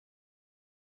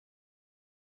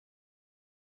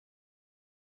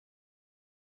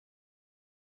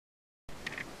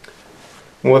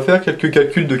On va faire quelques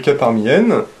calculs de k parmi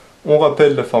n. On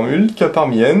rappelle la formule, k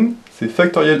parmi n, c'est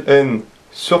factoriel n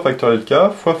sur factoriel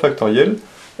k fois factoriel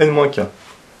n-k.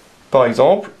 Par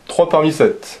exemple, 3 parmi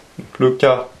 7. Donc, le k,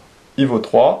 il vaut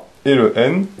 3 et le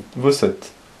n vaut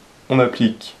 7. On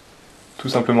applique tout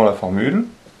simplement la formule.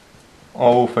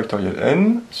 En haut, factoriel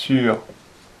n sur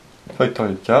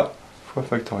factoriel k fois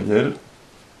factoriel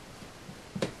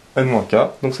n-k,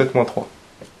 donc 7 moins 3.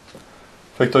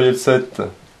 Factoriel 7,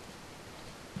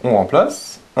 on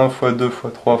remplace. 1 fois 2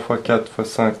 fois 3 fois 4 fois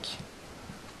 5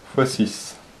 fois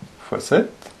 6 fois 7.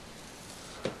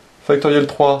 Factoriel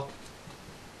 3,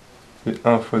 c'est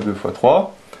 1 fois 2 fois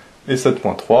 3. Et 7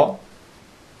 moins 3,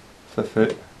 ça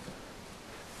fait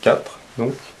 4.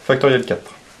 Donc factoriel 4.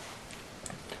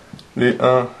 Les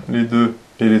 1, les 2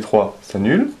 et les 3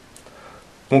 s'annulent.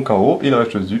 Donc en haut, il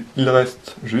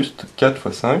reste juste 4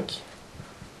 fois 5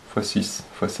 fois 6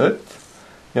 fois 7.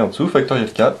 Et en dessous,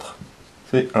 factoriel 4,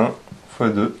 c'est 1 fois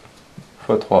 2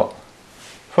 fois 3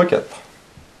 fois 4.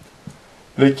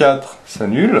 Les 4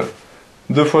 s'annulent.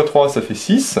 2 fois 3, ça fait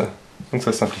 6. Donc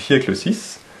ça simplifie avec le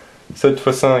 6. 7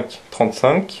 fois 5,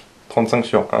 35. 35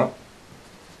 sur 1,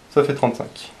 ça fait 35.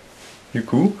 Du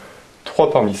coup,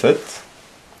 3 parmi 7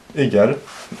 égale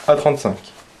à 35.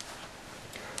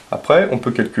 Après, on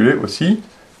peut calculer aussi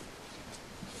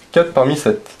 4 parmi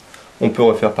 7. On peut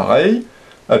refaire pareil,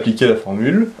 appliquer la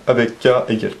formule avec k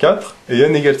égale 4 et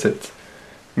n égale 7.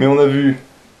 Mais on a vu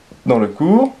dans le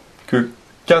cours que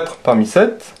 4 parmi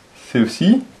 7, c'est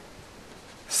aussi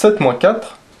 7 moins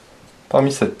 4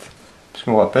 parmi 7.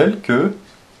 Puisqu'on rappelle que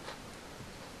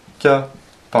k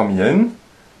parmi n,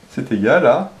 c'est égal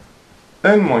à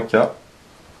n moins k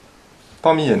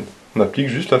parmi n. On applique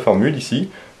juste la formule ici,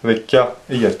 avec k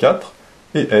égale 4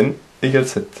 et n égale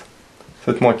 7.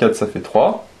 7 moins 4, ça fait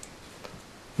 3.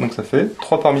 Donc ça fait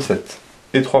 3 parmi 7.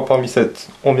 Et 3 parmi 7,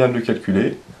 on vient de le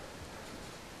calculer.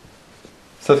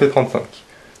 Ça fait 35.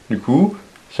 Du coup,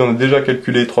 si on a déjà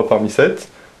calculé 3 parmi 7,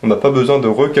 on n'a pas besoin de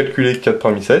recalculer 4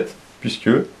 parmi 7, puisque,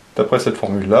 d'après cette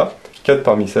formule-là, 4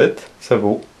 parmi 7, ça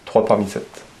vaut 3 parmi 7.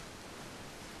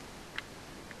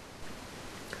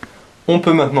 On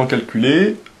peut maintenant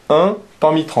calculer 1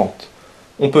 parmi 30.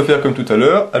 On peut faire comme tout à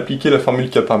l'heure, appliquer la formule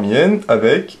k parmi n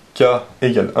avec k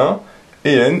égale 1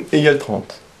 et n égale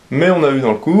 30. Mais on a vu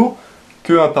dans le cours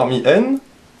que 1 parmi n,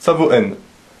 ça vaut n.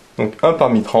 Donc 1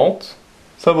 parmi 30,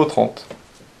 ça vaut 30.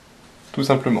 Tout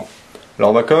simplement.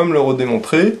 Alors on va quand même le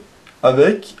redémontrer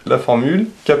avec la formule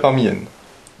k parmi n.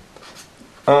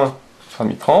 1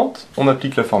 parmi 30, on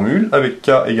applique la formule avec k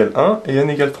égale 1 et n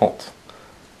égale 30.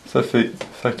 Ça fait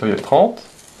factoriel 30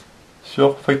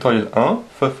 sur factoriel 1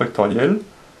 fois factoriel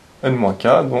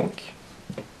n-k, donc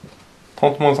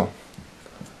 30 moins 1.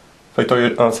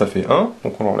 Factoriel 1, ça fait 1,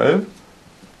 donc on l'enlève.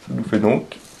 Ça nous fait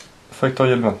donc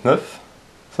factoriel 29,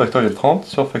 factoriel 30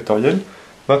 sur factoriel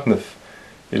 29.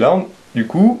 Et là, du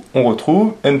coup, on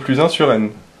retrouve n plus 1 sur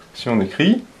n. Si on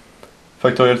écrit,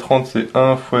 factoriel 30, c'est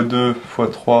 1 fois 2 fois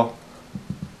 3,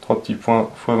 3 petits points,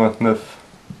 fois 29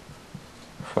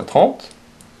 fois 30.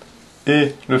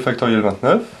 Et le factoriel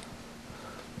 29,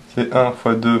 c'est 1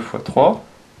 fois 2 fois 3,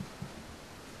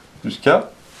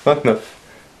 jusqu'à 29.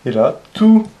 Et là,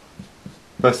 tout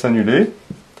va s'annuler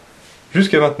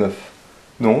jusqu'à 29.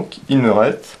 Donc, il ne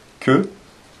reste que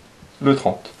le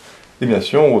 30. Et bien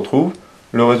sûr, on retrouve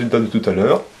le résultat de tout à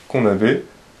l'heure qu'on avait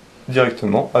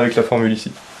directement avec la formule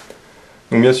ici.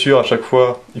 Donc bien sûr, à chaque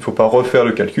fois, il ne faut pas refaire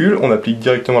le calcul, on applique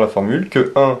directement la formule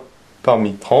que 1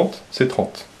 parmi 30, c'est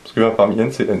 30. Parce que 1 parmi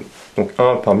n, c'est n. Donc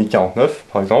 1 parmi 49,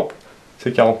 par exemple,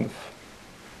 c'est 49.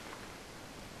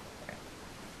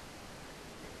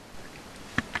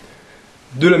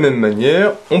 De la même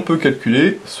manière, on peut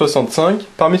calculer 65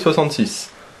 parmi 66.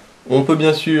 On peut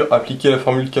bien sûr appliquer la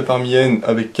formule k parmi n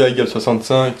avec k égale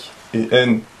 65 et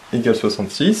n égale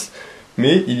 66,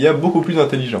 mais il y a beaucoup plus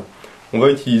intelligent. On va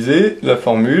utiliser la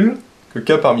formule que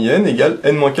k parmi n égale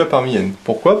n-k parmi n.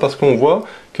 Pourquoi? Parce qu'on voit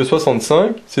que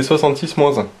 65, c'est 66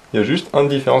 moins 1. Il y a juste une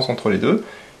différence entre les deux.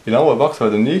 Et là, on va voir que ça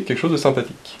va donner quelque chose de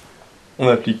sympathique. On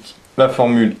applique la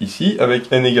formule ici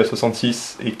avec n égale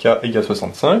 66 et k égale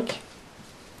 65.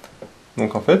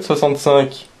 Donc en fait,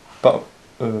 65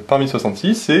 parmi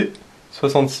 66, c'est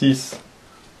 66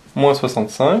 moins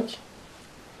 65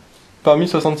 parmi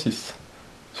 66.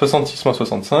 66 moins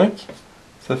 65,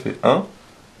 ça fait 1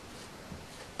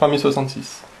 parmi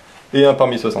 66. Et 1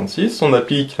 parmi 66, on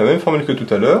applique la même formule que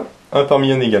tout à l'heure. 1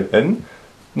 parmi n égale n.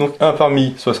 Donc 1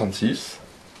 parmi 66,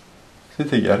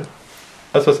 c'est égal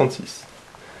à 66.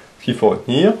 Ce qu'il faut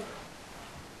retenir,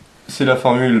 c'est la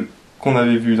formule qu'on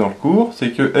avait vue dans le cours, c'est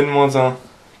que n-1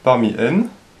 parmi n,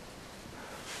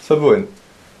 ça vaut n.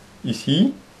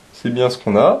 Ici, c'est bien ce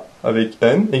qu'on a, avec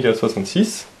n égale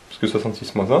 66, puisque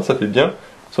 66 moins 1, ça fait bien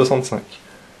 65.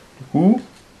 Du coup,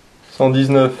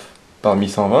 119 parmi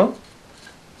 120,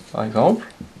 par exemple,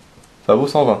 ça vaut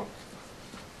 120.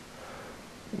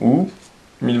 Ou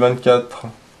 1024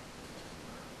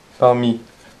 parmi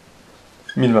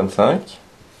 1025,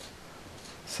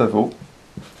 ça vaut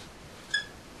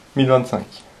 1025.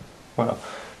 Voilà.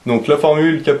 Donc la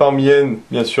formule k parmi n,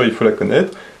 bien sûr, il faut la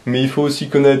connaître, mais il faut aussi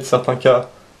connaître certains cas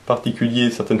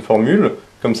particuliers, certaines formules,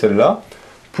 comme celle-là,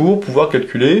 pour pouvoir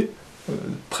calculer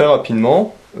très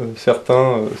rapidement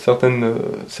certains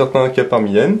k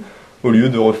parmi n. Au lieu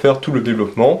de refaire tout le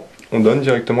développement, on donne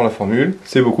directement la formule,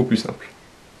 c'est beaucoup plus simple.